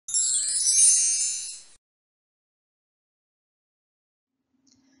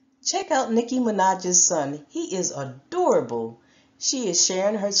Check out Nicki Minaj's son. He is adorable. She is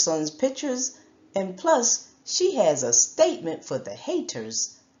sharing her son's pictures, and plus, she has a statement for the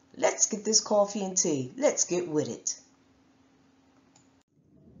haters. Let's get this coffee and tea. Let's get with it.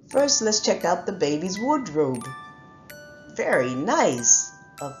 First, let's check out the baby's wardrobe. Very nice.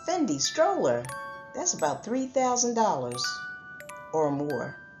 A Fendi stroller. That's about $3,000 or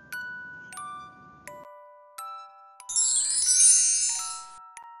more.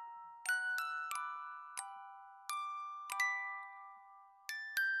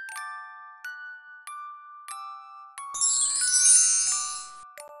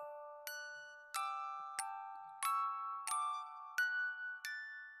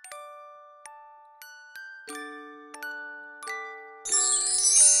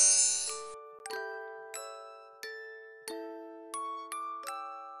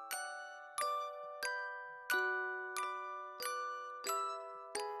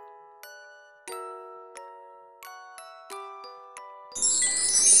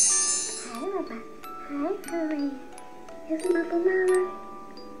 Hi, Papa. Hi, Chloe. Here's Papa Mama.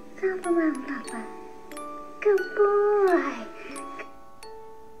 Papa Mama, Papa. Good boy.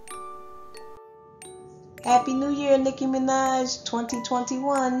 Happy New Year, Nicki Minaj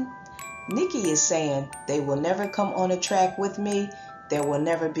 2021. Nicki is saying, they will never come on a track with me. There will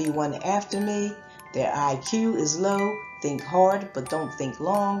never be one after me. Their IQ is low. Think hard, but don't think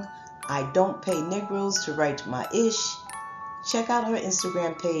long. I don't pay Negroes to write my ish. Check out her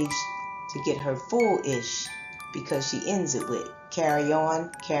Instagram page to get her full ish, because she ends it with carry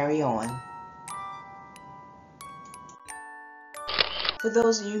on, carry on. For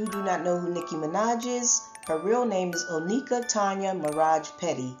those of you who do not know who Nicki Minaj is, her real name is Onika Tanya Mirage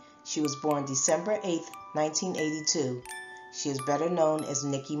Petty. She was born December 8th, 1982. She is better known as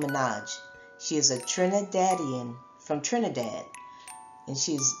Nicki Minaj. She is a Trinidadian from Trinidad, and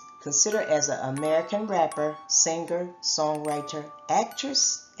she is considered as an American rapper, singer, songwriter,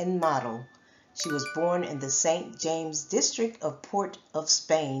 actress, and model. She was born in the St. James district of Port of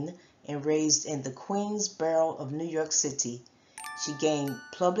Spain and raised in the Queens Borough of New York City. She gained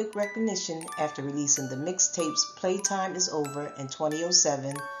public recognition after releasing the mixtapes Playtime Is Over in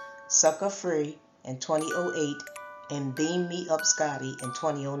 2007, Sucker Free in 2008, and Beam Me Up Scotty in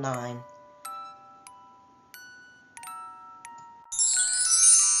 2009.